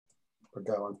We're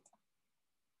going.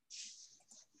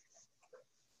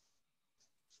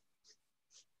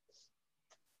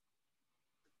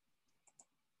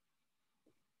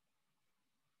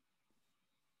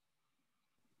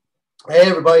 Hey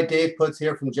everybody, Dave Putz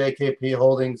here from JKP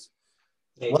Holdings.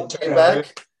 Welcome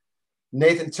back.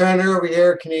 Nathan Turner over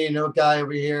here, Canadian Note Guy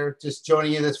over here, just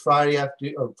joining you this Friday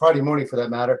or Friday morning for that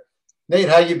matter. Nate,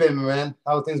 how you been, man?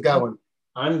 How are things going?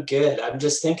 I'm good. I'm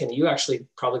just thinking you actually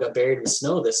probably got buried in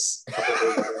snow this couple of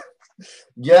days ago.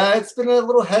 Yeah, it's been a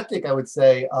little hectic, I would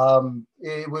say.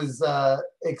 It was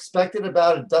expected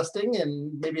about a dusting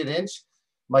and maybe an inch.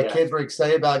 My kids were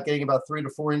excited about getting about 3 to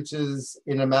 4 inches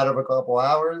in a matter of a couple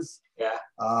hours. Yeah.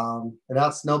 And now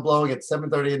it's snow blowing at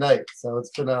 7:30 at night. So it's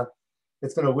been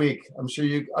a week. I'm sure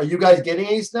are you guys getting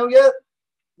any snow yet?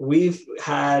 We've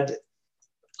had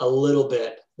a little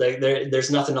bit. Like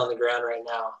there's nothing on the ground right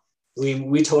now.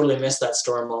 We totally missed that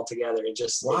storm altogether. It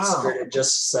skirted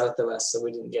just south of us, so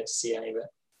we didn't get to see any of it.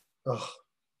 Oh,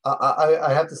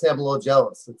 I have to say I'm a little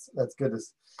jealous. That's good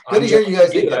to hear you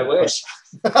guys. I wish.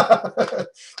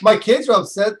 My kids are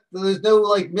upset. There's no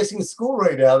like missing school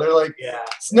right now. They're like,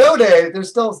 snow day. They're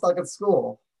still stuck at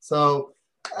school. So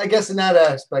I guess in that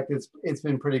aspect, it's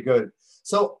been pretty good.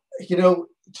 So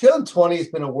 2020 has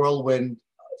been a whirlwind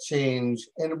change,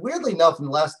 and weirdly enough, in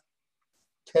the last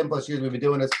 10 plus years we've been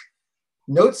doing this,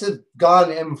 notes have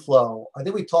gone inflow. I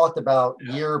think we talked about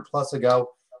a year plus ago,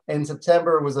 and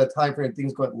September was a time frame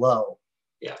things went low.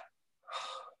 Yeah.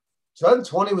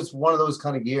 2020 was one of those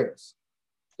kind of years.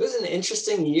 It was an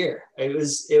interesting year. It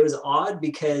was odd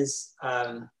because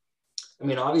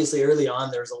obviously early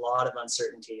on there was a lot of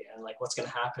uncertainty and like what's going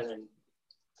to happen, and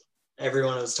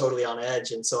everyone was totally on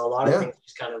edge, and so a lot of things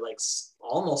just kind of like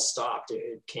almost stopped.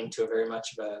 It came to a very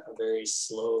much of a very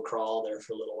slow crawl there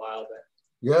for a little while,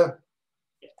 but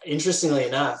interestingly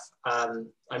enough,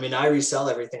 I resell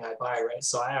everything I buy, right?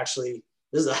 So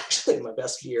this is actually my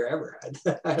best year ever.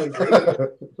 I agree.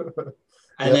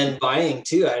 And then buying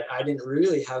too, I didn't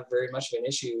really have very much of an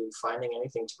issue finding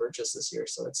anything to purchase this year.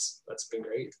 So that's been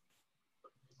great.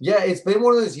 Yeah, it's been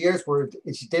one of those years where it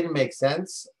just didn't make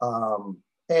sense.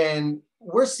 And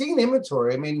we're seeing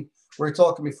inventory. I mean, we were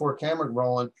talking before camera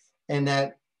rolling, and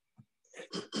that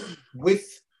with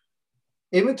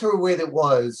inventory the way that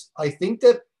was, I think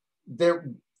that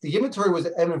the inventory was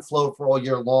ebb and flow for all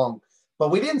year long. But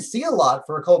we didn't see a lot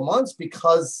for a couple months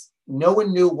because no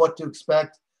one knew what to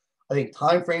expect. I think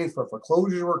time frames for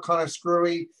foreclosures were kind of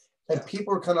screwy, and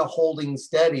people were kind of holding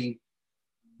steady,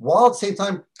 while at the same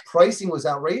time pricing was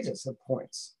outrageous at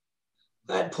points.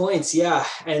 At points, yeah,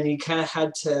 and you kind of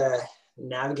had to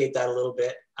navigate that a little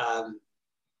bit.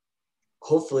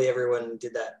 Hopefully, everyone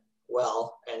did that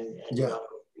well and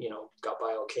got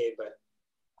by okay.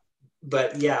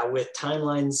 But yeah, with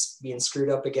timelines being screwed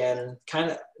up again, kind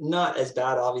of not as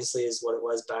bad, obviously, as what it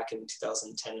was back in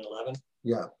 2010 and 11.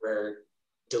 Yeah, where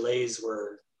delays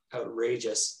were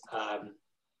outrageous.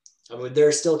 There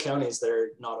are still counties that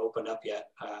are not opened up yet.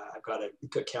 I've got a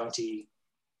Cook County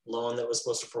loan that was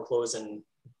supposed to foreclose in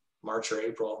March or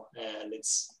April, and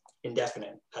it's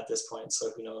indefinite at this point.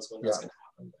 So who knows when that's going to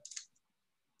happen.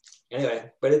 But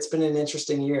anyway, but it's been an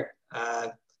interesting year.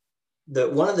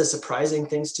 One of the surprising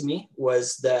things to me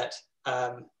was that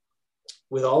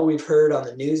with all we've heard on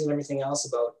the news and everything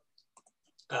else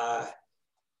about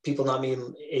people not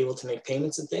being able to make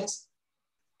payments and things,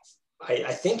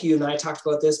 I think you and I talked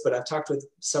about this, but I've talked with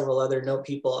several other note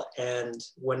people, and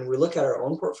when we look at our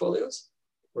own portfolios,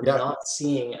 we're not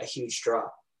seeing a huge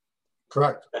drop.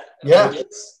 Correct. Yeah.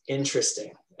 It's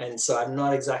interesting. And so I'm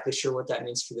not exactly sure what that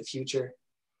means for the future.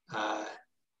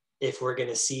 If we're going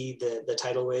to see the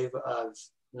tidal wave of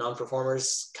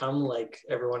non-performers come like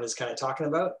everyone is kind of talking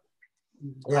about.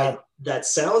 Yeah. That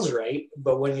sounds right.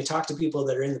 But when you talk to people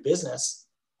that are in the business,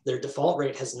 their default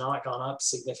rate has not gone up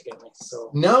significantly.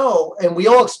 So no, and we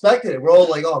all expected it. We're all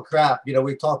like, oh crap,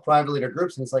 we talk privately to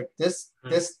groups, and it's like this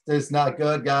is not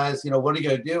good, guys. What are you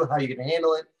gonna do? How are you gonna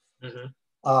handle it?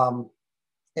 Mm-hmm.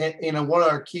 And one of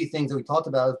our key things that we talked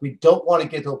about is we don't want to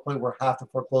get to a point where we have to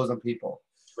foreclose on people.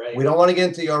 Right. We don't want to get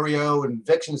into the REO and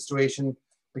eviction situation,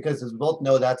 because as we both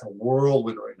know, that's a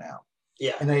whirlwind right now.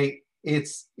 Yeah. And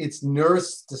it's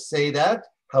nurse to say that.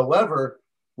 However,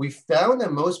 we found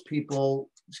that most people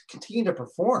continue to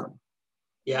perform.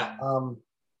 Yeah.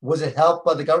 Was it helped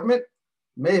by the government?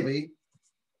 Maybe,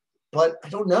 but I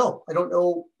don't know. I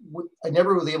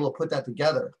never was able to put that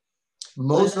together.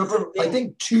 Most of them, I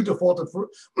think, 2 defaulted.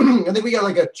 I think we got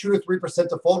like a 2 to 3%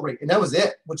 default rate, and that was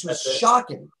it, which was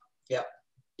shocking. Yeah,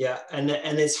 yeah, and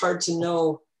it's hard to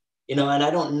know, and I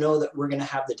don't know that we're going to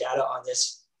have the data on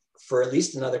this for at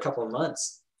least another couple of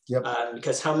months. Yep.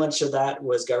 Because how much of that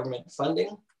was government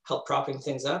funding, help propping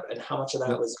things up, and how much of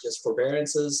that was just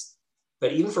forbearances.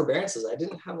 But even forbearances, I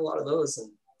didn't have a lot of those, and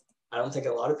I don't think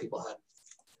a lot of people had.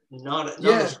 Not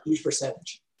a huge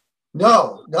percentage.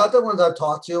 No, not the ones I've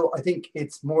talked to. I think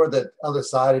it's more the other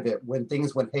side of it. When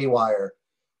things went haywire,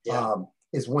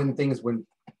 is when things went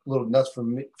a little nuts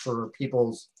for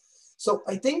people's. So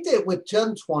I think that with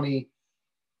 2020,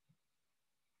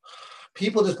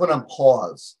 people just went on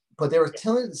pause, but they were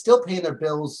still paying their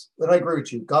bills. And I agree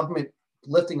with you. Government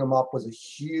lifting them up was a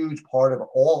huge part of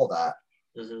all that.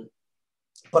 Mm-hmm.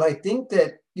 But I think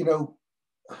that,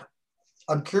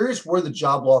 I'm curious where the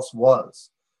job loss was.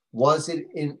 Was it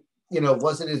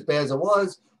was it as bad as it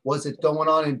was? Was it going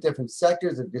on in different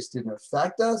sectors that just didn't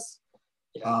affect us?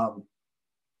 Yeah.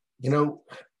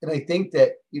 And I think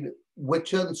that, with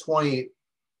 2020,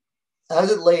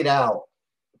 as it laid out,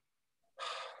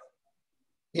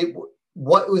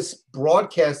 what was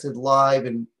broadcasted live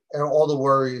and all the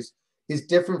worries is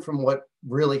different from what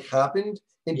really happened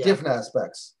in different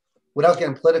aspects without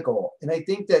getting political. And I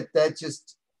think that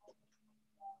just,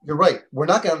 you're right. We're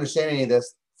not going to understand any of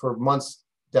this for months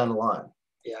down the line.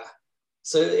 Yeah.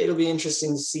 So it'll be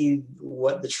interesting to see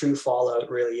what the true fallout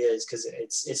really is, because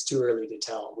it's too early to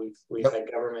tell. We've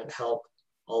had government help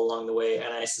all along the way,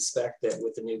 and I suspect that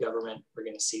with the new government, we're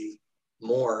going to see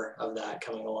more of that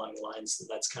coming along the lines.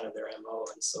 That's kind of their MO,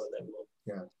 and so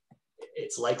that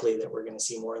it's likely that we're going to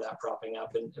see more of that propping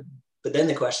up. But then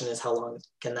the question is, how long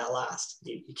can that last?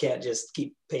 You can't just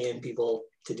keep paying people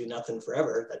to do nothing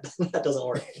forever. That doesn't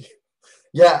work.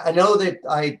 Yeah, I know that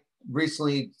I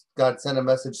recently got sent a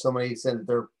message. Somebody said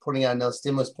they're putting out another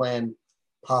stimulus plan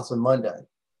possibly Monday.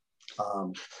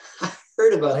 I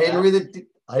heard about that.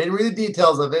 I didn't read the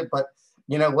details of it, but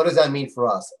what does that mean for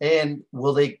us? And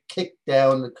will they kick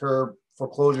down the curb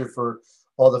foreclosure for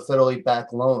all the federally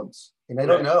backed loans? And I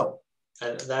don't know.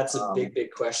 That's a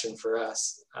big question for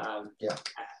us.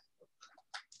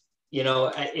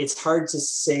 It's hard to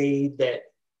say that.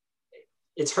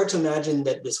 It's hard to imagine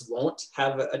that this won't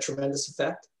have a tremendous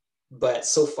effect, but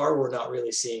so far we're not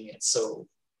really seeing it. So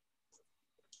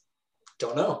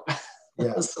don't know.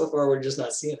 So far we're just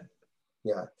not seeing it.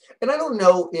 Yeah. And I don't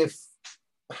know if,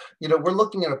 we're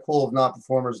looking at a pool of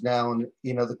non-performers now, and,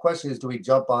 the question is, do we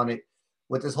jump on it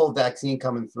with this whole vaccine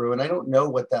coming through? And I don't know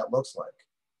what that looks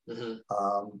like.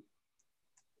 Mm-hmm.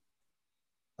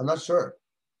 I'm not sure.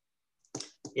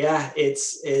 Yeah,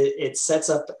 it sets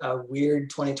up a weird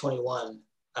 2021.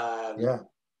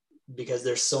 Because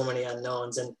there's so many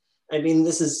unknowns. And I mean,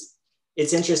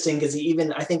 it's interesting because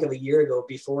even I think of a year ago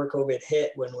before COVID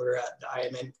hit, when we were at the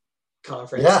IMN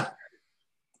conference. Yeah.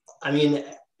 I mean,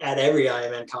 at every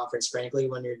IMN conference, frankly,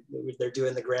 when they're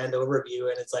doing the grand overview,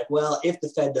 and it's like, well, if the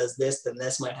Fed does this, then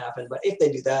this might happen. But if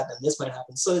they do that, then this might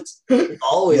happen. So it's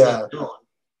always unknown.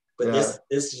 But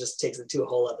this just takes it to a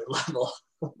whole other level.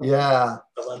 Yeah.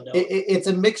 It's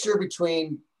a mixture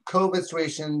between COVID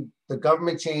situation, the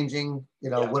government changing,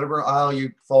 whatever aisle you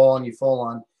fall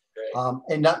on,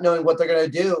 and not knowing what they're going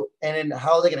to do and then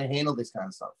how they're going to handle this kind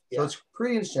of stuff. So it's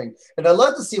pretty interesting. And I'd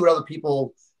love to see what other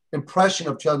people's impression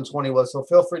of 2020 was. So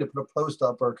feel free to put a post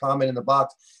up or a comment in the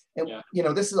box. And,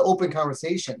 this is an open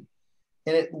conversation.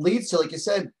 And it leads to, like you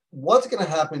said, what's going to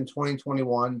happen in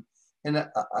 2021. And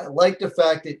I like the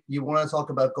fact that you want to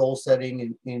talk about goal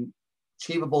setting and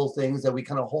achievable things, that we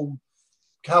kind of hold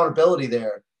accountability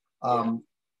there.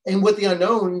 And with the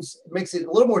unknowns, it makes it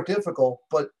a little more difficult,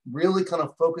 but really kind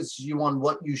of focuses you on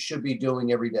what you should be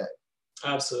doing every day.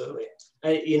 Absolutely.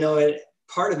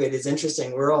 Part of it is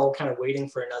interesting. We're all kind of waiting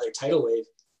for another tidal wave,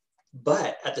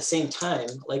 but at the same time,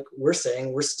 like we're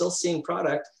saying, we're still seeing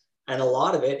product, and a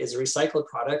lot of it is recycled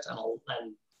product, and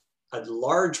a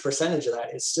large percentage of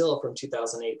that is still from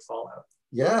 2008 fallout.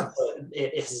 Yeah. So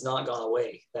it has not gone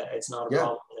away. That it's not a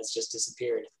problem. It's just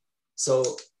disappeared.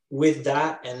 So with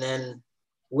that, and then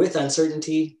with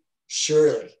uncertainty,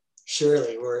 surely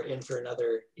we're in for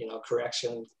another,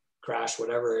 correction, crash,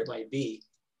 whatever it might be.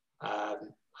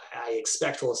 I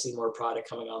expect we'll see more product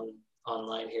coming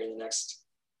online here in the next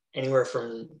anywhere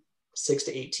from 6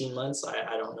 to 18 months.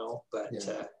 I don't know, but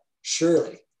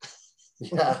surely.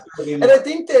 Yeah. And I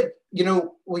think that,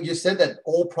 when you said that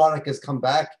old product has come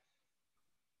back,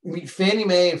 I mean, Fannie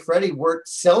Mae and Freddie weren't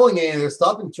selling any of their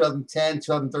stuff in 2010,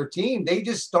 2013. They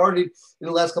just started in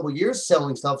the last couple of years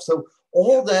selling stuff. So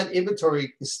all that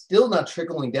inventory is still not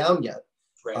trickling down yet.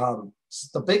 Right.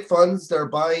 The big funds that are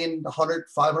buying 100,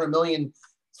 500 million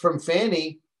from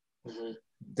Fannie,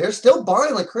 they're still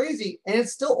buying like crazy, and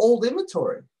it's still old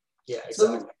inventory. Yeah,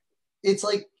 exactly. So it's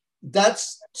like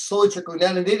that's slowly trickling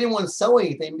down, and they didn't want to sell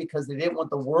anything because they didn't want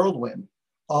the whirlwind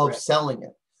of selling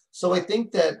it. So I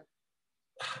think that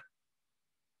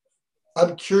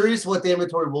I'm curious what the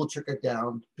inventory will trickle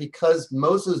down, because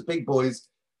most of those big boys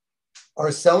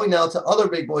are selling now to other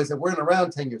big boys that weren't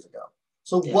around 10 years ago.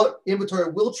 So what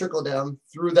inventory will trickle down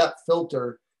through that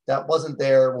filter that wasn't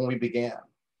there when we began?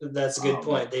 That's a good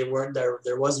point. They weren't there.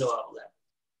 There was no outlet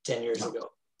 10 years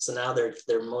ago. So now there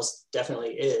most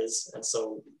definitely is. And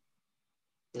so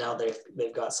now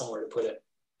they've got somewhere to put it.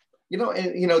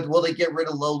 And will they get rid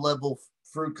of low level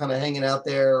fruit kind of hanging out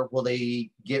there? Will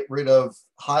they get rid of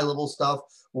high level stuff?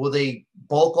 Will they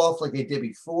bulk off like they did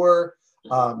before?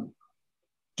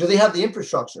 Do they have the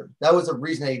infrastructure? That was a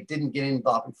reason they didn't get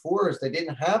involved before, is they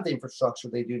didn't have the infrastructure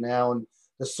they do now. And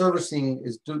the servicing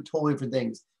is totally different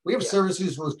things. We have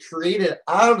services was created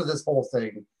out of this whole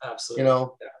thing. Absolutely.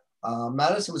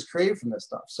 Madison was created from this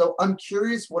stuff. So I'm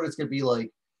curious what it's going to be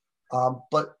like.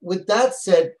 But with that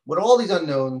said, with all these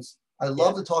unknowns, I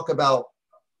love to talk about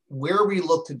where we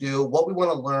look to do, what we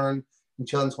want to learn in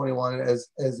 2021 as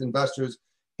investors,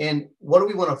 and what do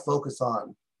we want to focus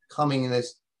on coming in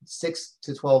this 6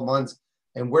 to 12 months,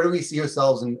 and where do we see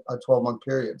ourselves in a 12-month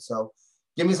period? So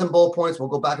give me some bullet points. We'll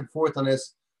go back and forth on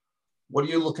this. What are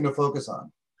you looking to focus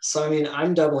on? So, I mean,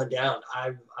 I'm doubling down.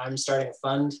 I'm starting a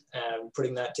fund and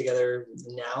putting that together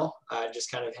now,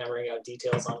 just kind of hammering out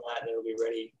details on that, and it'll be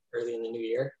ready early in the new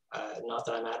year. Not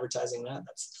that I'm advertising that.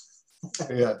 That's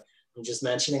I'm just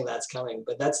mentioning that's coming,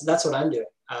 but that's what I'm doing.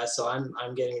 So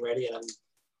I'm getting ready, and I'm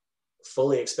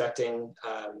fully expecting,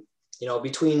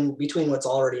 between what's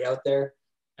already out there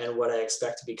and what I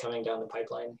expect to be coming down the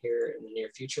pipeline here in the near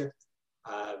future,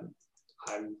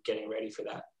 I'm getting ready for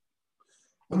that.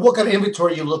 And what kind of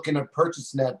inventory are you looking at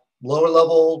purchasing at? Lower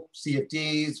level,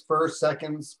 CFDs, first,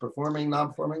 seconds, performing,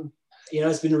 non-performing?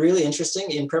 It's been really interesting.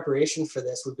 In preparation for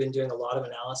this, we've been doing a lot of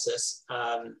analysis.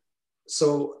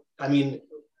 So, I mean,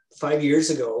 5 years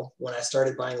ago, when I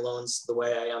started buying loans the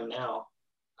way I am now,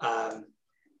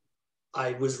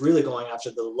 I was really going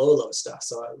after the low stuff.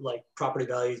 So like property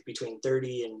values between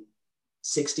 30 and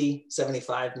 60,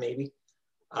 75 maybe.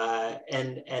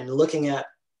 And looking at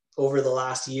over the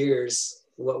last years,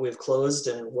 what we've closed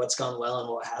and what's gone well and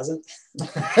what hasn't.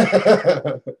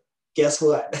 Guess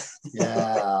what?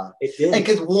 Yeah. It did. And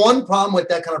because one problem with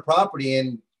that kind of property,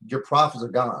 and your profits are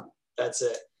gone. That's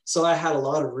it. So I had a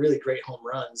lot of really great home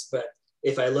runs, but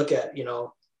if I look at,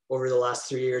 over the last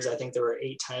 3 years, I think there were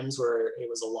 8 times where it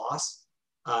was a loss.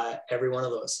 Every one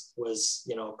of those was,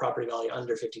 property value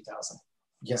under 50,000.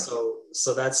 Yeah.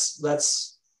 So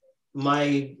that's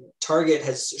my target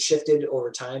has shifted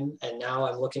over time, and now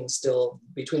I'm looking still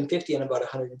between 50 and about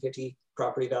 150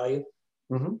 property value.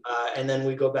 Mm-hmm. And then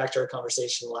we go back to our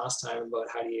conversation last time about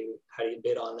how do you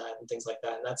bid on that and things like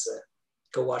that. And that's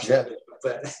go watch that video.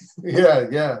 But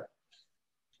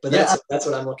but that's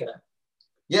what I'm looking at.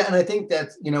 Yeah, and I think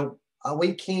that's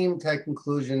we came to a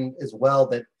conclusion as well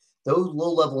that those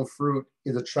low level fruit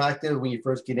is attractive when you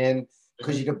first get in,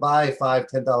 because you could buy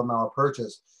 $5,000-$10,000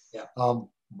 purchase. Yeah.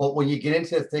 But when you get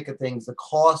into the thick of things, the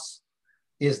cost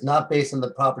is not based on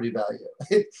the property value.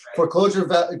 Right. Foreclosure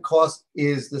cost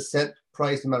is the set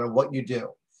price no matter what you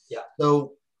do. Yeah.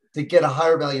 So to get a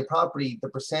higher value property, the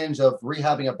percentage of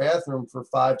rehabbing a bathroom for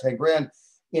 $5-10 grand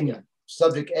in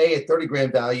subject A at 30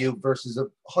 grand value versus a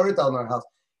 $100,000 house,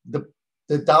 the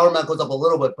dollar amount goes up a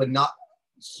little bit, but not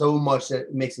so much that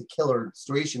it makes a killer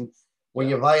situation. When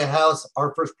you buy a house,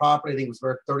 our first property I think was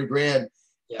worth 30 grand.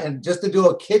 Yeah. And just to do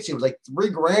a kitchen was like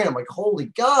 $3 grand. Like, holy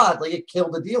God, like it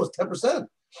killed the deal. It was 10%.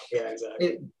 Yeah,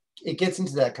 exactly. It gets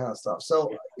into that kind of stuff.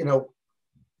 So,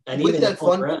 and even that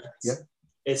home runs,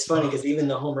 it's funny because even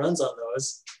the home runs on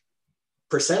those,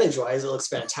 percentage wise, it looks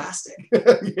fantastic.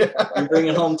 You're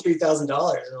bringing home $3,000 and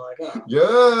they're like,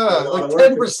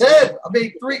 like 10%. I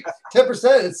mean,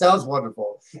 10%. It sounds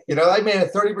wonderful. I made a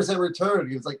 30% return.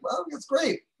 He was like, well, that's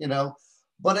great.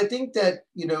 But I think that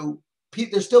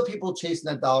there's still people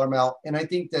chasing that dollar amount, and I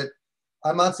think that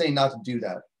I'm not saying not to do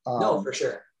that. No, for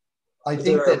sure. I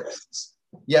think that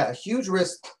a huge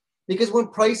risk, because when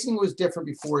pricing was different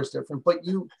before, it's different. But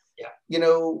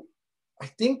I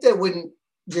think that when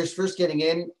you're first getting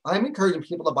in, I'm encouraging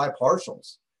people to buy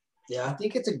partials. Yeah, I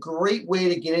think it's a great way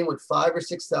to get in with $5,000 or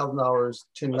 $6,000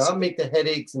 to not make the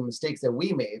headaches and mistakes that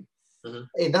we made,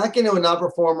 and not get into a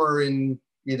non-performer in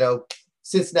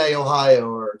Cincinnati, Ohio,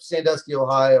 or Sandusky,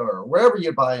 Ohio, or wherever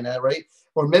you're buying at, right?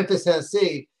 Or Memphis,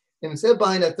 Tennessee. And instead of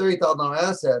buying a $30,000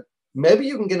 asset, maybe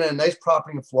you can get a nice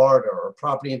property in Florida or a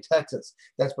property in Texas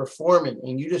that's performing,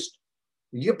 and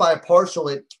you buy a partial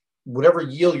at whatever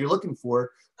yield you're looking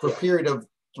for a period of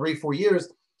 3-4 years,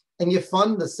 and you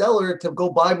fund the seller to go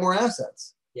buy more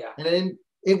assets. Yeah. And then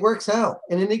it works out,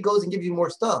 and then it goes and gives you more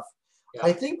stuff. Yeah.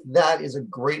 I think that is a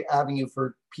great avenue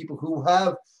for people who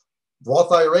have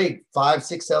Roth IRA,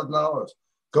 $5,000-$6,000.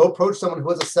 Go approach someone who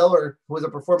has a seller who has a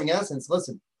performing asset and say,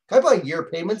 listen, can I buy year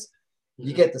payments? Mm-hmm.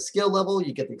 You get the skill level,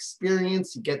 you get the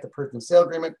experience, you get the personal sale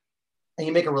agreement, and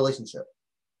you make a relationship.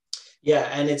 Yeah,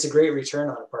 and it's a great return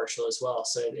on a partial as well.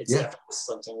 So it's definitely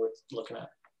something worth looking at.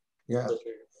 Yeah.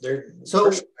 They're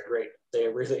great. They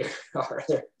really are.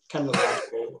 They're kind of a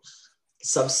magical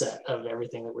subset of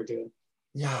everything that we're doing.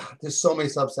 Yeah, there's so many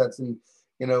subsets. And,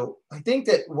 I think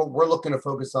that what we're looking to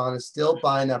focus on is still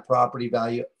buying that property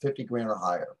value at 50 grand or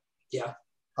higher. Yeah.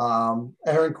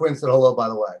 Aaron Quinn said hello, by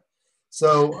the way.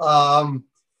 So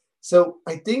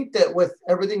I think that with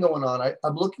everything going on,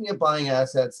 I'm looking at buying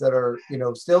assets that are,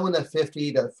 still in the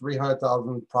 50 to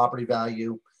 300,000 property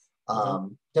value,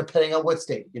 depending on what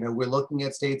state. We're looking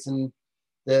at states in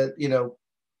the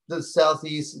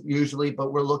Southeast usually,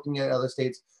 but we're looking at other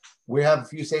states. We have a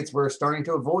few states we're starting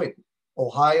to avoid.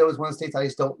 Ohio is one of the states I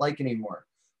just don't like anymore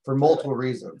for multiple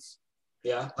reasons.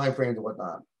 Yeah. Time frames and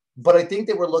whatnot. But I think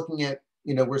that we're looking at,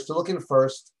 we're still looking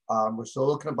first. We're still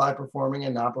looking to buy performing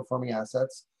and non-performing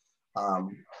assets.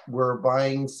 We're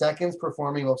buying seconds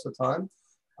performing most of the time.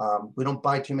 We don't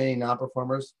buy too many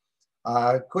non-performers.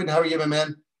 Quentin, how are you, my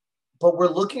man? But we're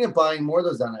looking at buying more of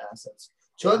those assets.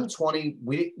 2020,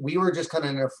 we were just kind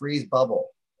of in a freeze bubble.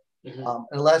 Mm-hmm.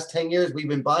 In the last 10 years, we've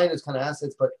been buying those kind of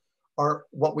assets, but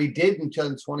what we did in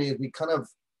 2020 is we kind of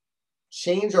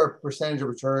changed our percentage of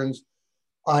returns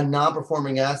on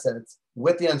non-performing assets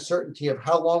with the uncertainty of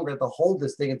how long we're going to hold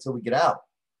this thing until we get out.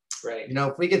 Right.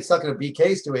 If we get stuck in a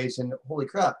BK situation, holy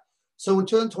crap. So in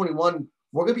 2021,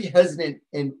 we're going to be hesitant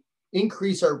and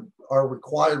increase our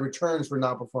required returns for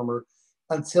non-performer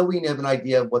until we have an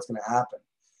idea of what's going to happen,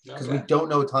 because we don't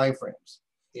know time frames.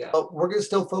 Yeah. But we're going to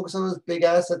still focus on those big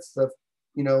assets,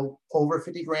 over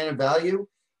 50 grand in value.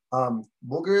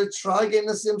 We're going to try getting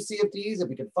some CFDs if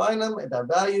we can find them at that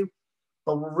value.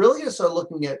 But we're really going to start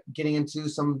looking at getting into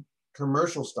some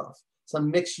commercial stuff, some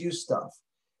mixed use stuff.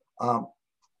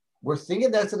 We're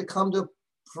thinking that's going to come to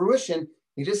fruition.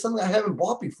 It's just something I haven't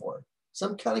bought before. So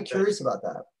I'm kind of curious about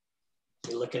that.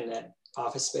 You're looking at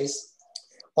office space?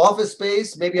 Office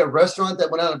space, maybe a restaurant that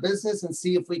went out of business, and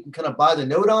see if we can kind of buy the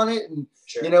note on it and,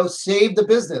 save the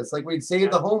business. Like we'd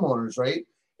save the homeowners, right?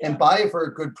 Yeah. And buy it for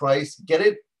a good price, get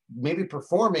it maybe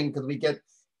performing, because we get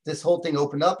this whole thing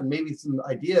opened up and maybe some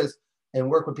ideas, and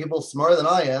work with people smarter than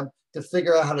I am to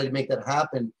figure out how to make that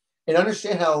happen and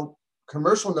understand how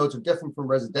commercial notes are different from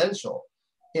residential,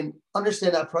 and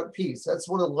understand that piece. That's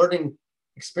one of the learning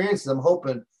experiences I'm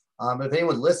hoping. If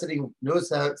anyone's listening knows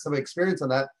that some experience on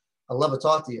that, I'd love to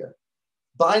talk to you.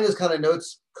 Buying those kind of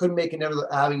notes could make another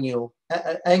angle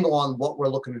on what we're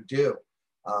looking to do.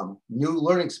 New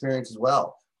learning experience as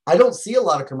well. I don't see a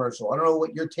lot of commercial. I don't know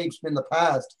what your tape's been in the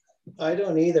past. I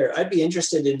don't either. I'd be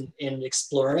interested in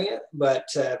exploring it, but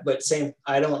same.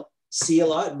 I don't see a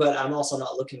lot, but I'm also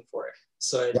not looking for it.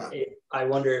 So I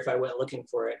wonder if I went looking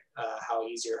for it, how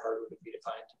easy or hard would it be to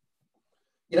find?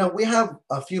 We have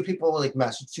a few people like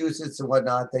Massachusetts and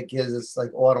whatnot that gives us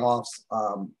like on-offs.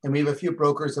 And we have a few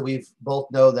brokers that we've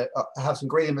both know that have some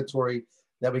great inventory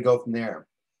that we go from there.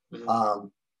 Mm-hmm.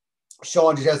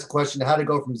 Sean just asked a question, how to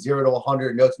go from 0 to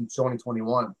 100 notes in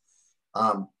 2021.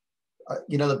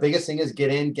 The biggest thing is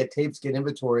get tapes, get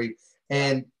inventory,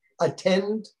 and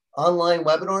attend online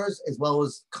webinars as well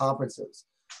as conferences.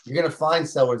 You're going to find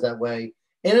sellers that way,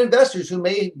 and investors who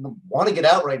may want to get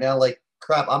out right now, like,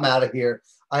 crap, I'm out of here.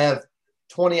 I have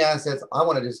 20 assets. I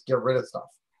want to just get rid of stuff.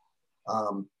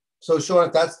 So Sean,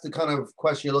 if that's the kind of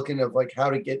question you're looking at, like how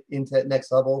to get into that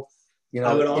next level,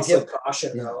 I would also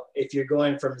caution though, if you're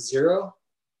going from 0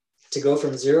 to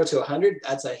 100,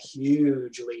 that's a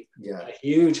huge leap. Yeah. A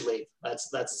huge leap. That's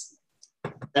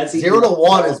 0 to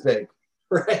 1 is big.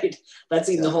 Right. That's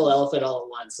eating the whole elephant all at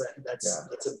once.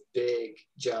 That's a big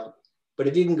jump. But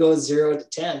if you can go 0 to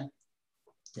 10,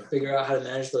 figure out how to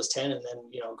manage those 10, and then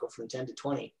go from 10 to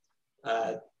 20.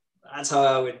 That's how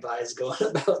I would advise going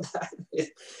about that.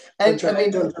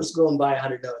 Don't just go and buy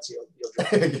 100 notes. You'll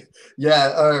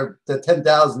or the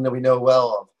 10,000 that we know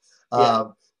well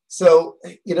of. So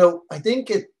I think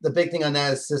the big thing on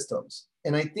that is systems,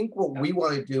 and I think what we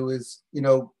want to do is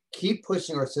keep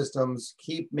pushing our systems,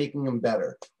 keep making them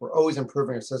better. We're always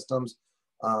improving our systems,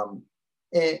 and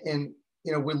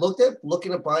we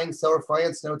looking at buying seller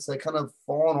finance notes that kind of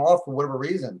fallen off for whatever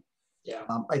reason. Yeah.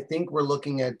 I think we're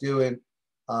looking at doing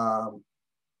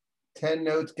 10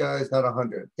 notes, guys, not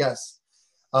 100. Yes.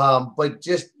 But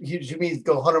just you mean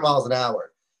go 100 miles an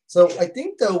hour. So I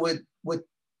think though with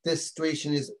this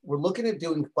situation is we're looking at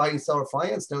buying seller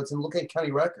finance notes and looking at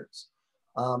county records,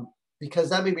 because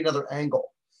that may be another angle.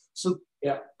 So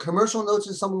Yeah. commercial notes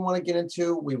is something we want to get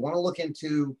into. We want to look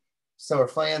into seller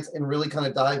finance and really kind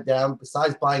of dive down.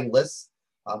 Besides buying lists,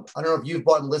 I don't know if you've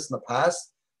bought lists in the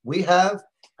past. We have,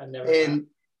 I've never. and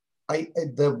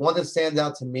the one that stands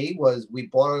out to me was we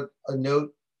bought a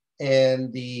note,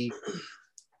 and the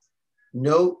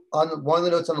note on one of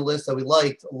the notes on the list that we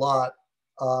liked a lot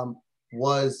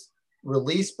was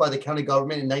released by the county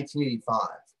government in 1985.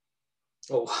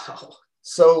 Oh, wow.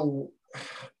 So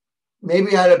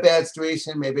maybe I had a bad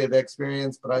situation, maybe I've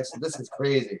experience, but I said, this is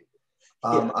crazy.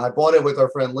 I bought it with our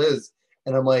friend Liz,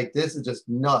 and I'm like, this is just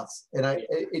nuts. And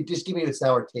it just gave me a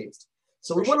sour taste.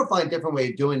 So we want to find a different way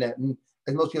of doing that. And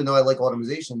as most people know, I like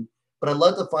automation, but I'd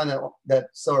love to find that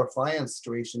seller finance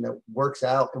situation that works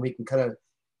out, and we can kind of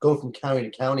go from county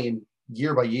to county and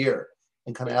year by year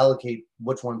and kind of allocate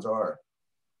which ones are.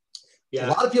 Yeah. A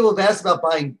lot of people have asked about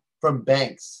buying from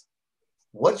banks.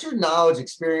 What's your knowledge,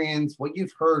 experience, what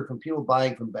you've heard from people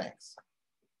buying from banks?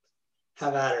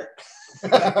 Have at her.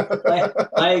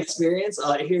 my experience,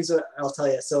 here's what I'll tell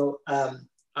you. So back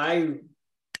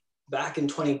in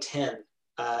 2010,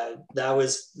 that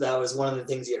was one of the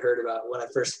things you heard about when I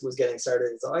first was getting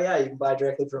started. It's, oh yeah, you can buy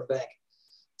directly from a bank.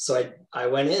 So I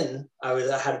went in. I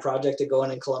had a project to go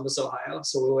in Columbus, Ohio.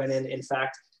 So we went in. In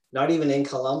fact, not even in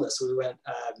Columbus. We went.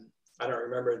 I don't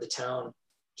remember the town,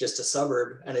 just a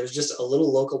suburb, and it was just a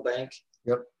little local bank.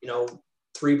 Yep.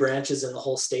 3 branches in the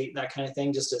whole state, that kind of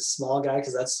thing. Just a small guy,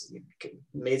 because that's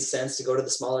made sense to go to the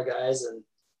smaller guys, and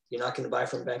you're not going to buy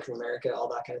from Bank of America, all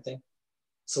that kind of thing.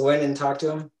 So went in and talked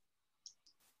to him.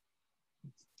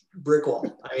 Brick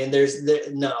wall. I mean,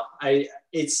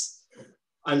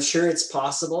 I'm sure it's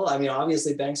possible. I mean,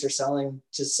 obviously banks are selling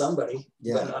to somebody,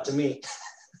 but not to me.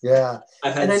 Yeah.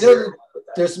 And I know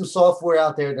there's some software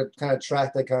out there to kind of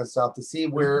track that kind of stuff to see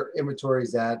where inventory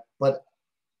is at. But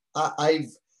I've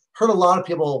heard a lot of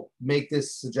people make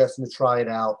this suggestion to try it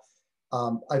out.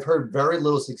 I've heard very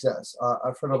little success.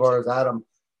 A friend of ours, Adam,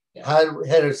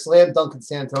 had a slam dunk in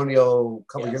San Antonio a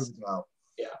couple years ago.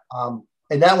 Yeah.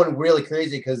 And that went really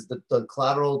crazy because the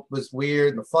collateral was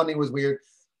weird, the funding was weird.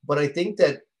 But I think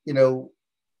that,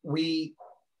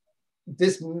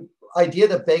 this idea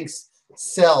that banks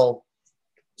sell,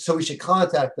 so we should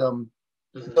contact them,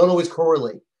 don't always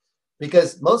correlate.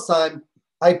 Because most time,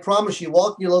 I promise you,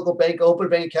 walk in your local bank, open a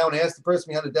bank account, ask the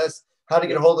person behind the desk how to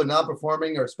get a hold of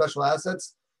non-performing or special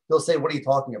assets. They'll say, what are you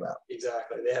talking about?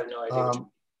 Exactly. They have no idea.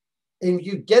 And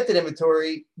you get that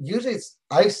inventory. Usually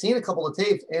I've seen a couple of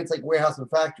tapes, and it's like warehouse and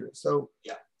factory. So,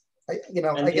 the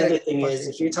other thing is,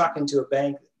 if you're talking to a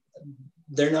bank,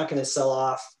 they're not going to sell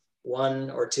off 1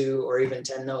 or 2 or even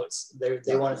 10 notes.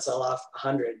 They want to sell off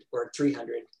 100 or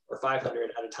 300 or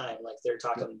 500 at a time. Like, they're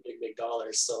talking big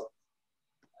dollars. So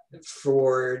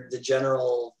for the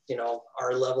general,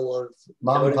 our level of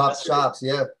mom and pop shops,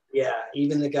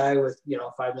 even the guy with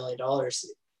 $5 million,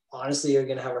 honestly, you're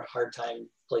going to have a hard time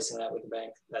placing that with the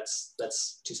bank.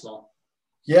 That's too small.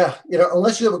 Yeah,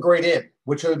 unless you have a great in,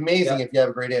 which are amazing if you have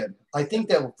a great in. I think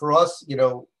that for us,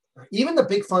 even the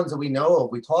big funds that we know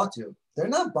of, we talk to, they're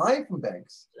not buying from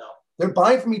banks. No. They're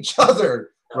buying from each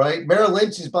other, right? Merrill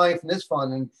Lynch is buying from this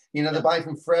fund, and they're buying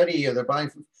from Freddie, or they're buying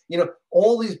from,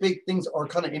 all these big things are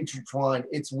kind of intertwined.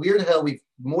 It's weird how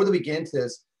more that we get into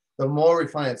this, the more we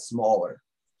find it smaller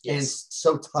and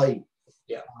so tight.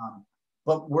 Yeah.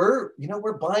 But we're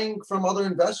buying from other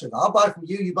investors. I'll buy from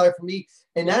you, you buy from me.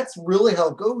 And that's really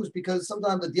how it goes, because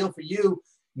sometimes the deal for you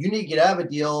need to get out of a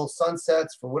deal,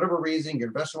 sunsets for whatever reason, your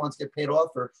investor wants to get paid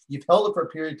off, or you've held it for a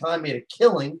period of time, made a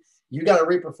killing, you got it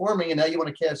reperforming, and now you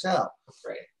want to cash out.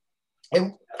 Right.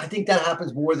 And I think that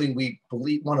happens more than we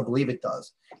want to believe it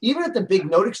does. Even at the big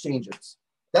note exchanges,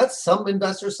 that's some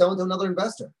investor selling to another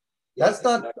investor. That's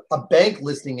not a bank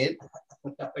listing it.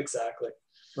 No, exactly.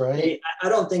 Right. I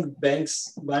don't think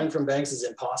buying from banks is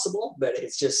impossible, but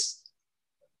it's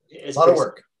a lot of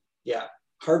work. Yeah.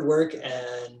 Hard work,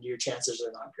 and your chances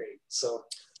are not great. So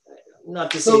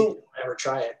not to say never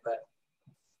try it, but.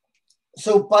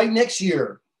 So by next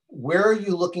year, where are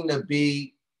you looking to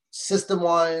be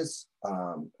system-wise,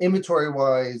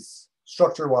 inventory-wise,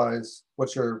 structure-wise?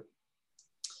 What's your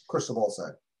crystal ball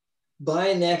say?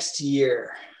 By next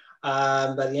year,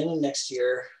 by the end of next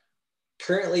year,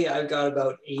 currently I've got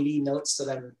about 80 notes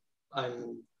that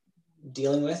I'm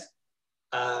dealing with.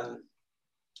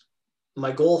 My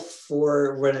goal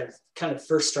for when I kind of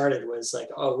first started was like,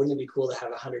 oh, wouldn't it be cool to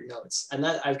have 100 notes? And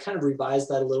that I've kind of revised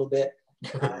that a little bit,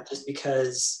 just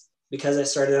because I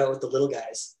started out with the little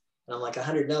guys, and I'm like,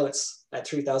 100 notes at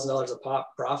 $3,000 a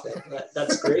pop profit.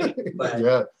 That's great,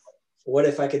 but what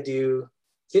if I could do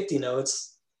 50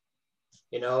 notes,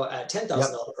 at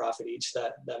 $10,000 profit each?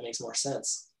 That makes more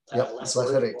sense. Yep, less less work,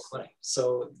 more headaches. money.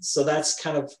 So that's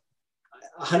kind of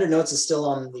 100 notes is still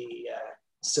on the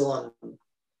still on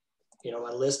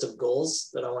my list of goals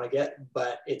that I want to get,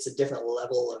 but it's a different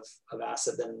level of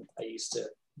asset than I used to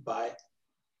buy.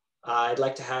 I'd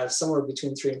like to have somewhere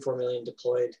between 3 and 4 million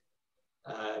deployed,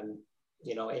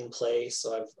 in play.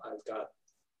 So I've got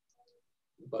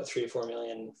about 3 to 4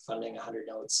 million funding 100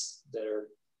 notes that are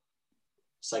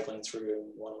cycling through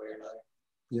in one way or another.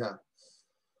 Yeah,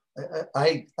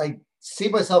 I see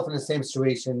myself in the same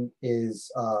situation.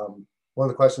 Is one of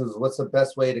the questions is what's the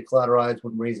best way to collateralize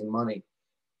when raising money?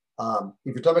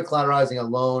 If you're talking about collateralizing a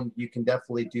loan, you can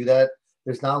definitely do that.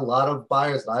 There's not a lot of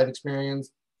buyers that I've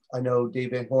experienced. I know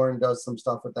Dave Van Horn does some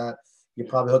stuff with that. You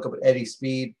probably hook up with Eddie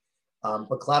Speed,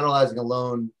 but collateralizing a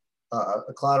loan,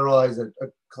 a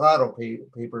collateral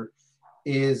paper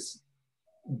is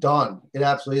done. It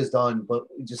absolutely is done, but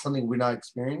just something we're not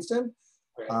experienced in.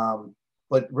 Right.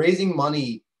 But raising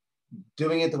money,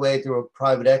 doing it the way through a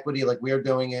private equity, like we are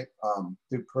doing it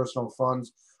through personal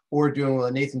funds, or doing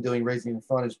what Nathan doing, raising a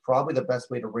fund, is probably the best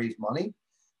way to raise money.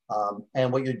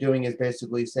 And what you're doing is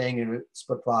basically saying you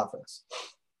split profits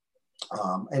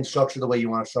and structure the way you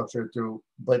want to structure it through.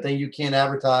 But then you can't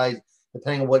advertise,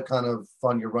 depending on what kind of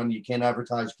fund you're running, you can't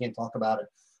advertise, you can't talk about it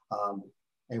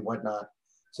and whatnot.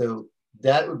 So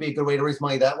that would be a good way to raise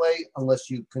money that way, unless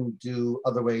you can do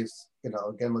other ways.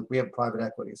 Again, like we have private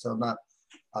equity, so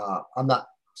I'm not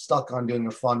stuck on doing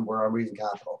a fund where I'm raising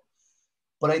capital.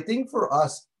 But I think for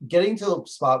us, getting to a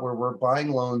spot where we're buying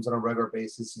loans on a regular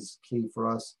basis is key for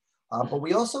us. But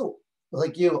we also,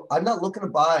 like you, I'm not looking to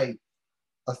buy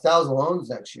 1,000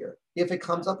 loans next year. If it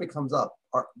comes up, it comes up.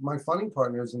 My funding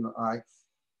partners and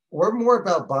we're more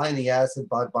about buying the asset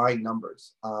by buying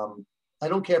numbers. I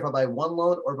don't care if I buy one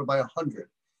loan or if I buy 100.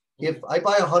 If I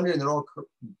buy 100 and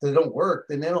they don't work,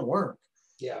 then they don't work.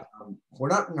 Yeah. We're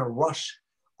not in a rush.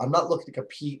 I'm not looking to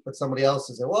compete with somebody else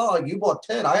and say, well, you bought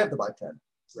 10, I have to buy 10.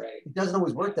 Right. It doesn't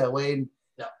always work that way. And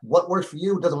no. What works for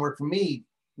you doesn't work for me,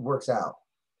 works out.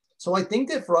 So I think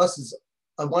that for us is,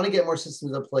 I want to get more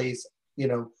systems in place.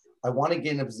 I want to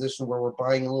get in a position where we're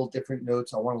buying a little different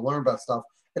notes. I want to learn about stuff.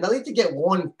 And I like to get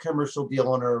one commercial deal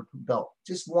on our belt,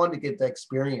 just one to get the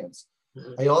experience.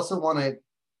 Mm-hmm. I also want to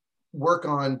work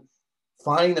on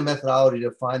finding the methodology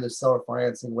to find the seller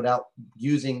financing without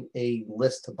using a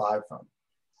list to buy from.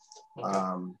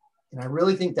 Okay. And I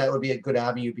really think that would be a good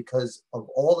avenue because of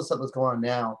all the stuff that's going on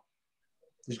now.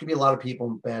 There's going to be a lot of people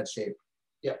in bad shape.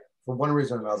 Yeah. For one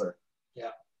reason or another.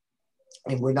 Yeah.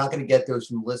 And we're not going to get those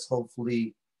from lists,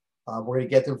 hopefully. We're going to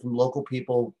get them from local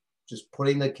people, just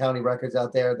putting the county records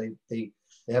out there. They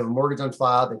have a mortgage on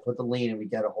file, they put the lien, and we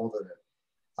get a hold of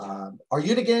it. Are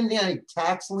you to get any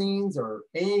tax liens or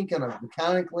any kind of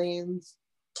mechanic liens?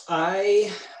 I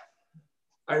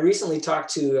recently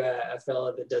talked to a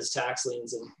fellow that does tax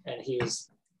liens, and he was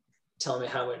telling me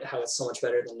how it's so much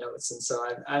better than notes. And so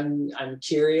I'm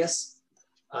curious.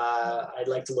 I'd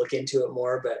like to look into it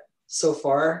more, but so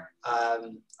far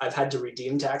I've had to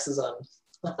redeem taxes on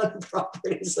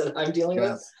properties that I'm dealing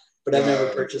with, but I've never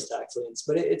purchased tax liens.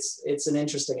 But it's an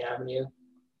interesting avenue.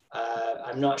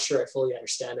 I'm not sure I fully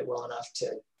understand it well enough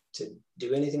to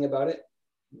do anything about it,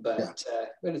 but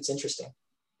it's interesting.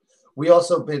 We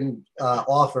also been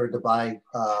offered to buy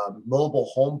mobile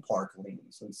home park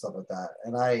liens and stuff like that.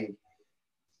 And I,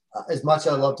 as much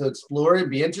as I love to explore it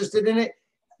and be interested in it,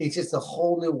 it's just a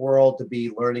whole new world to be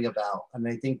learning about. And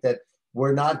I think that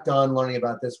we're not done learning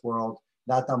about this world,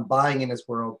 not done buying in this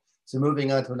world. So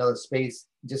moving on to another space,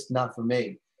 just not for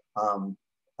me. I'm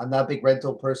not a big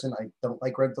rental person. I don't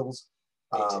like rentals.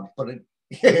 But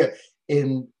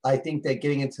I think that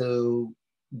getting into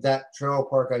that trailer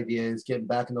park idea is getting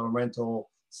back into a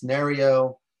rental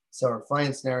scenario, seller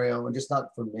finance scenario, and just not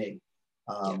for me.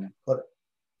 But,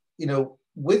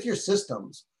 with your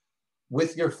systems,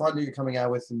 with your fund that you're coming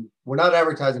out with, and we're not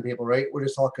advertising people, right? We're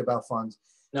just talking about funds.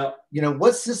 No.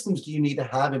 What systems do you need to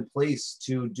have in place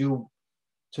to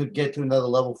get to another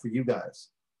level for you guys?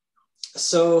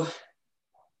 So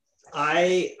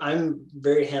I'm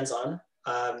very hands-on,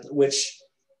 which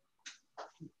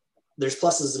there's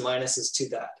pluses and minuses to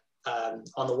that.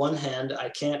 On the one hand, I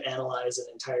can't analyze an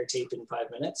entire tape in 5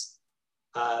 minutes.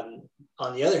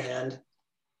 On the other hand,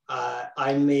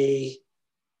 I may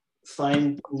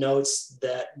find notes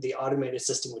that the automated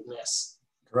system would miss.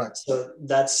 Correct. So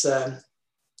that's and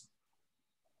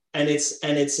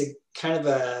it's a kind of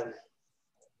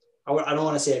I don't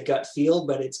want to say a gut feel,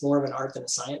 but it's more of an art than a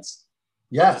science.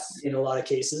 Yes. In a lot of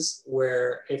cases,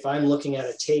 where if I'm looking at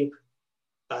a tape,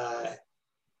 I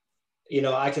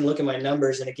can look at my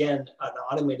numbers, and again, an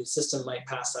automated system might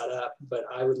pass that up, but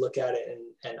I would look at it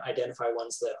and identify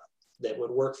ones that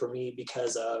would work for me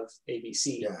because of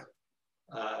ABC. Yeah.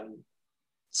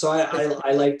 So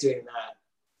I like doing that.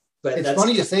 But it's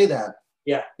funny you say that.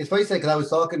 Yeah. It's funny you say, because I was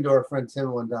talking to our friend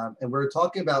Tim one time, and we were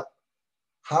talking about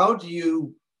how do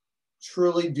you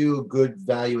truly do a good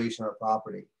valuation of a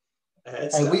property.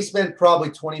 And we spent probably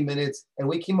 20 minutes, and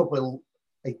we came up with,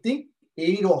 I think,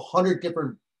 80 to 100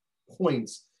 different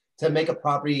points to make a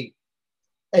property.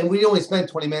 And we only spent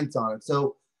 20 minutes on it.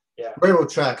 So railroad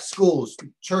tracks, schools,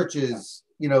 churches,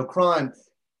 crime.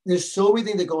 There's so many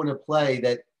things that go into play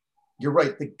that you're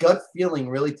right. The gut feeling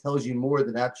really tells you more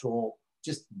than actual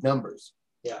just numbers.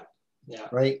 Yeah. Yeah.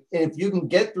 Right. And if you can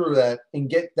get through that and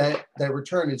get that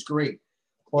return, it's great.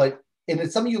 And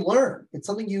it's something you learn. It's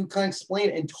something you kind of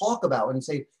explain and talk about and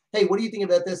say, hey, what do you think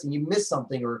about this? And you miss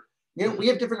something, or, we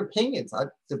have different opinions. I've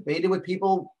debated with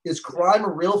people, is crime a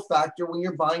real factor when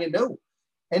you're buying a note?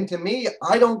 And to me,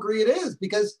 I don't agree it is,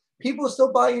 because people are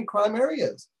still buying in crime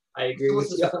areas. I agree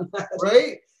with you on that.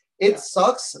 Right? It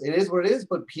sucks. It is what it is,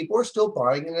 but people are still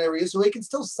buying in areas so they can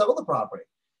still sell the property.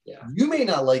 Yeah. You may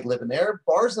not like living there.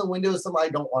 Bars in the window is something I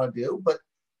don't want to do, but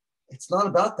it's not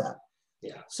about that.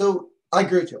 Yeah. So I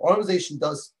agree with you. Organization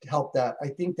does help that. I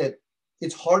think that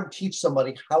it's hard to teach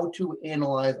somebody how to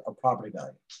analyze a property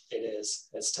value. It is.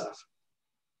 It's tough.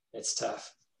 It's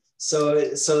tough. So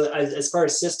as far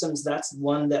as systems, that's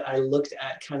one that I looked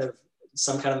at, kind of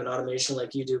some kind of an automation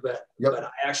like you do, but I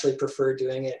actually prefer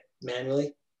doing it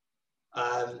manually.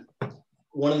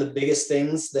 One of the biggest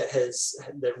things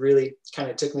that really kind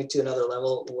of took me to another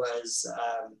level was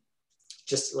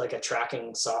just like a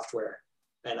tracking software.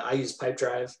 And I use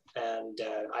Pipedrive, and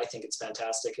I think it's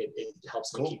fantastic. It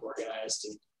helps me keep organized,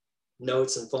 and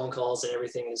notes and phone calls and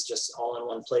everything is just all in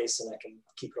one place, and I can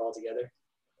keep it all together.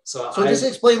 So just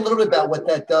explain a little bit about what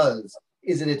that does.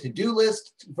 Is it a to-do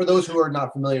list for those who are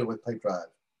not familiar with Pipedrive?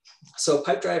 So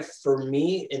Pipedrive for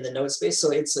me in the note space, so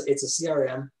it's a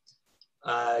CRM,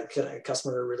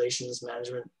 customer relations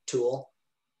management tool.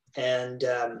 And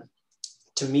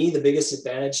to me, the biggest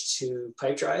advantage to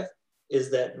Pipedrive is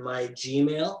that my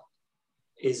Gmail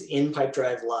is in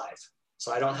Pipedrive live.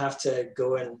 So I don't have to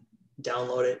go and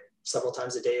download it several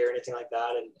times a day or anything like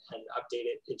that and update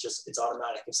it. It's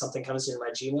automatic. If something comes into my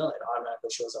Gmail, it automatically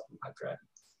shows up in Pipedrive.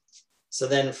 So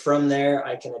then from there,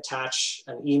 I can attach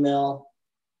an email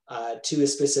to a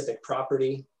specific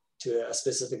property, to a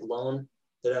specific loan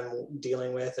that I'm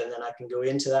dealing with. And then I can go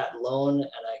into that loan and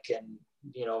I can,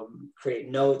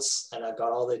 create notes, and I've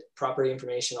got all the property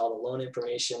information, all the loan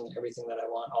information, everything that I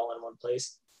want all in one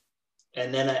place.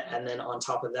 And then on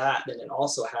top of that, then it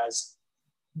also has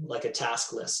like a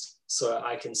task list. So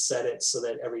I can set it so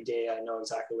that every day I know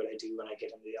exactly what I do when I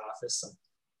get into the office. And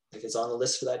if it's on the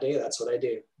list for that day, that's what I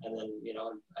do. And then,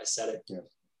 I set it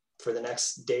for the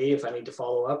next day. If I need to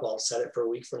follow up, I'll set it for a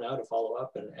week from now to follow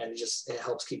up. And it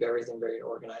helps keep everything very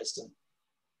organized and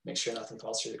make sure nothing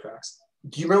falls through the cracks.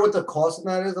 Do you remember what the cost of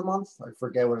that is a month? I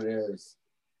forget what it is.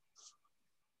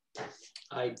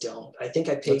 I don't. I think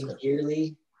I pay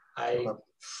yearly. $100,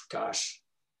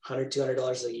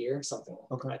 $200 a year, something.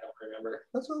 Okay. I don't remember.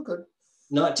 That's all good.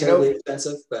 Not terribly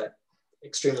expensive, but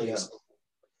extremely useful.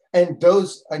 And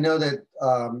those, I know that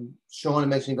Sean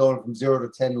mentioned going from 0 to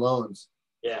 10 loans.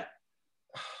 Yeah.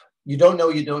 You don't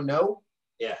know.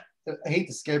 Yeah. I hate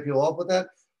to scare people off with that,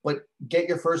 but get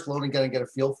your first loan and get a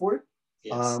feel for it.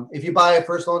 Yes. If you buy a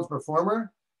first loans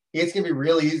performer, it's gonna be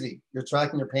really easy. You're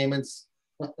tracking your payments.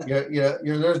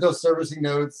 There's no servicing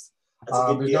notes.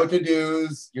 There's no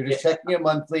to-dos. You're just checking it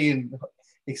monthly and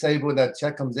excited when that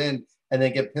check comes in, and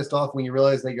then get pissed off when you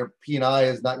realize that your P&I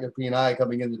is not your P&I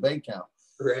coming in the bank account.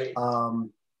 Right.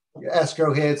 Your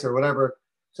escrow hits or whatever.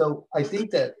 So I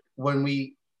think that when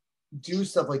we do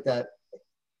stuff like that,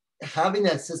 having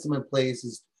that system in place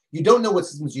is, you don't know what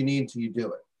systems you need until you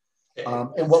do it.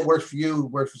 And what works for you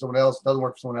works for someone else, doesn't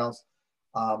work for someone else.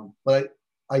 But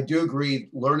I do agree,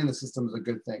 learning the system is a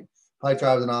good thing.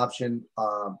 Pipedrive is an option.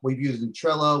 We've used in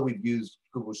Trello, we've used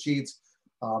Google Sheets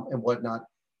and whatnot.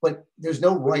 But there's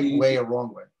no right way or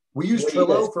wrong way. We use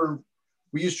Trello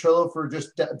for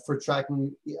just for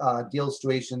tracking deal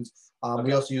situations.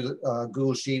 We also use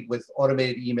Google Sheet with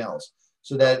automated emails,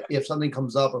 so that if something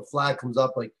comes up, a flag comes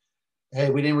up like, hey,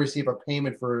 we didn't receive a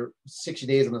payment for 60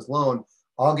 days on this loan,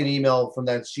 I'll get an email from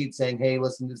that sheet saying, hey,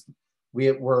 listen, this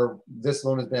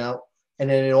loan has been out. And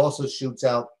then it also shoots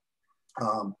out,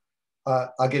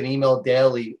 I get an email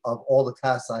daily of all the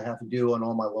tasks I have to do on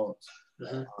all my loans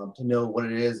to know what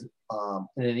it is. And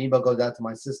an email goes out to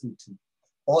my assistant to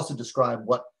also describe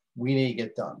what we need to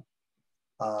get done.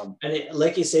 And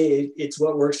like you say, it's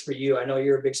what works for you. I know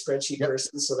you're a big spreadsheet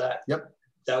person, so that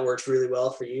that worked really well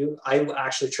for you. I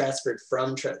actually transferred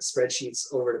from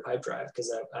spreadsheets over to Pipedrive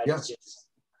because I Yeah. just,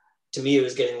 to me, it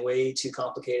was getting way too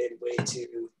complicated, way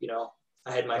too,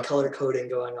 I had my color coding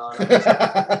going on.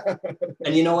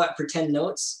 And you know what? For 10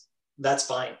 notes, that's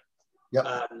fine.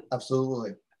 Yeah,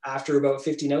 absolutely. After about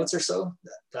 50 notes or so,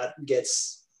 that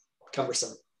gets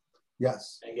cumbersome.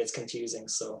 Yes. And it gets confusing.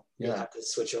 So you have to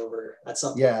switch over at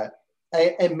some point. Yeah.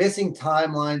 And missing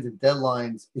timelines and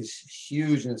deadlines is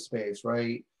huge in the space,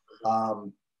 right?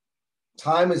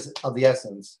 Time is of the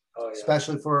essence,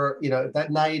 especially for, if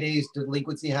that 90 days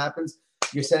delinquency happens,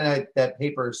 you're sending that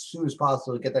paper as soon as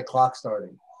possible to get that clock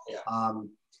starting. Yeah.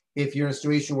 If you're in a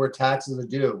situation where taxes are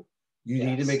due, you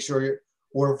need to make sure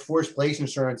or forced place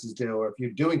insurance is due, or if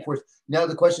you're doing now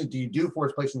the question is, do you do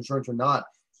forced place insurance or not?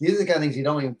 These are the kind of things you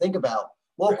don't even think about.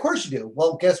 Well, of course you do.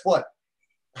 Well, guess what?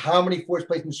 How many forced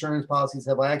place insurance policies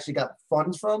have I actually got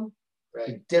funds from?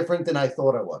 Right. Different than I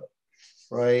thought I would.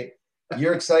 Right.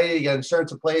 You're excited, you got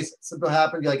insurance in place, something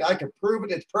happens, you're like, I can prove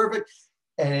it, it's perfect.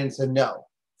 And it's a no.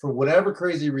 For whatever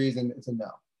crazy reason, it's a no.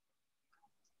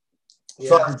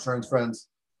 Sorry, insurance friends.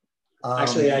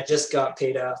 Actually, I just got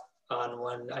paid off on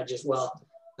one. I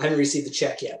haven't received the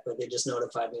check yet, but they just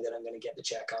notified me that I'm going to get the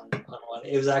check on one.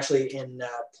 It was actually in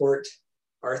Port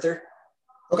Arthur.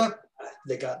 Okay.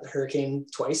 They got the hurricane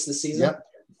twice this season. Yep.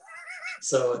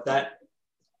 So that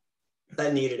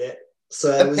needed it.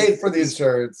 So I paid for the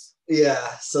insurance.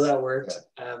 Yeah, so that worked.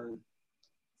 And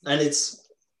it's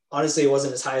honestly, it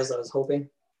wasn't as high as I was hoping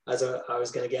as I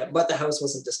was going to get, but the house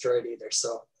wasn't destroyed either.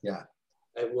 So yeah,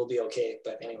 it will be okay.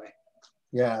 But anyway.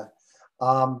 Yeah.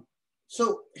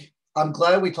 So I'm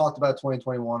glad we talked about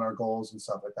 2021, our goals and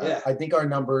stuff like that. Yeah. I think our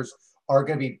numbers are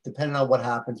going to be dependent on what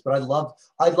happens, but I'd love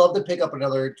to pick up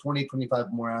another 20,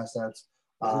 25 more assets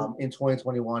in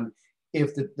 2021.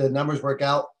 If the numbers work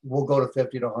out, we'll go to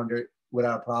 50 to 100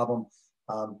 without a problem.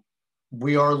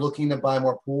 We are looking to buy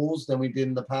more pools than we did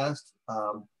in the past.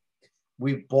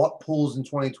 We bought pools in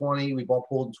 2020. We bought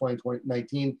pools in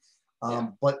 2019.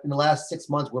 But in the last 6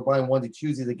 months, we're buying onesie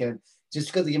twosies again, just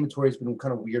because the inventory has been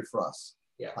kind of weird for us.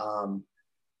 Yeah.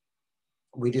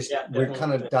 We're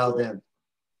kind of dialed in.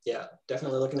 Yeah,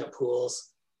 definitely looking at pools.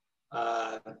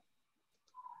 I'm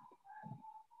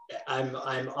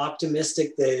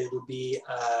optimistic that it'll be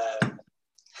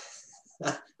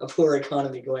a poor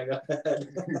economy going ahead.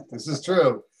 This is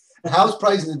true. House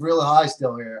prices is really high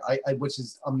still here, which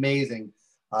is amazing.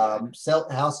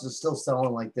 Houses are still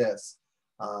selling like this.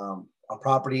 A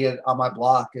property on my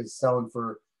block is selling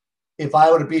for, if I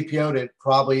would have BPO'd it,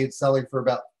 probably it's selling for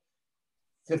about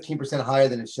 15% higher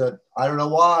than it should. I don't know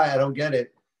why. I don't get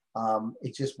it.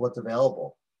 It's just what's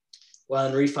available. Well,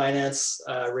 and refinance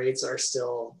rates are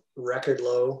still record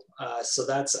low. So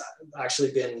that's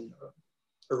actually been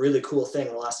a really cool thing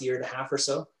in the last year and a half or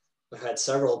so. I've had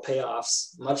several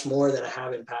payoffs, much more than I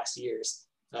have in past years.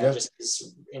 Just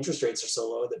because interest rates are so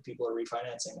low that people are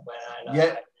refinancing.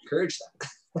 I encourage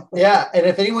that. Yeah, and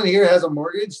if anyone here has a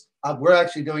mortgage, we're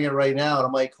actually doing it right now. And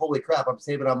I'm like, holy crap, I'm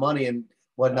saving on money and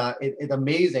whatnot. It's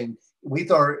amazing. We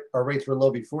thought our rates were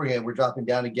low beforehand. We're dropping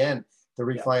down again to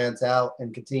refinance out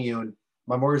and continue. And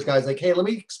my mortgage guy's like, hey, let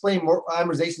me explain more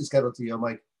amortization schedule to you. I'm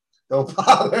like, don't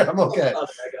bother. I'm okay. I got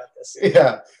this.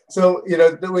 Yeah. So,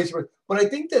 but I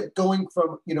think that going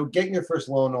from, getting your first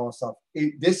loan and all that stuff,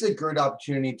 this is a great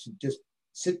opportunity to just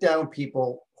sit down with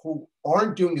people who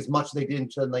aren't doing as much as they did in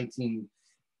 2019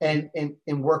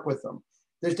 and work with them.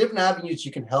 There's different avenues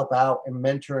you can help out and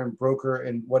mentor and broker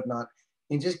and whatnot,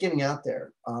 and just getting out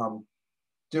there.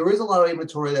 There is a lot of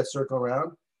inventory that's circling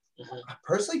around.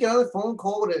 Personally, get on a phone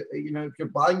call with if you're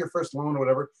buying your first loan or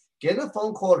whatever, get on a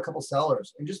phone call with a couple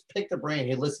sellers and just pick the brain.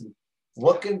 Hey, listen,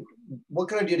 what can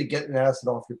I do to get an asset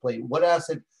off your plate? What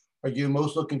asset are you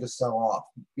most looking to sell off?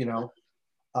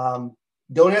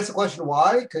 Don't ask the question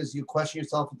why, because you question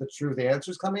yourself if the truth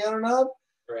answer is coming out or not.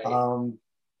 Right.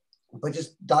 But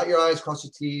just dot your I's, cross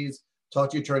your T's, talk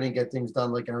to your attorney and get things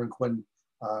done like Aaron Quinn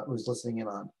was listening in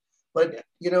on. But,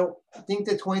 I think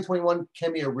that 2021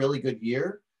 can be a really good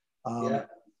year.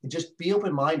 Just be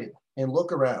open-minded and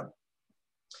look around.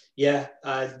 Yeah,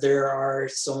 there are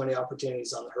so many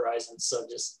opportunities on the horizon. So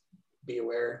just be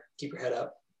aware, keep your head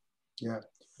up. Yeah.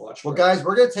 Watch. Well, guys,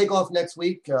 we're going to take off next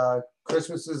week.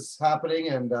 Christmas is happening,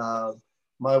 and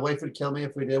my wife would kill me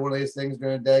if we did one of these things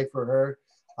during the day for her.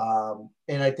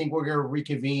 And I think we're going to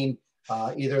reconvene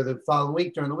either the following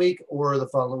week during the week or the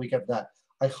following week after that.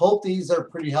 I hope these are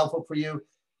pretty helpful for you.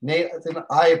 Nathan,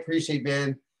 I appreciate,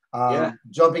 man,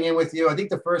 jumping in with you. I think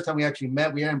the first time we actually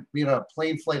met, we had been on a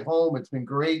plane flight home. It's been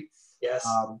great. Yes.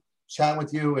 Chatting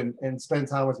with you and spend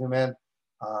time with me, man.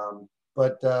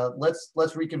 But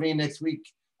let's reconvene next week.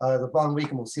 the following week,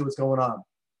 and we'll see what's going on.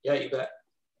 Yeah, you bet.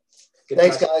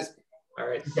 Thanks, guys. All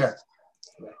right. Take care.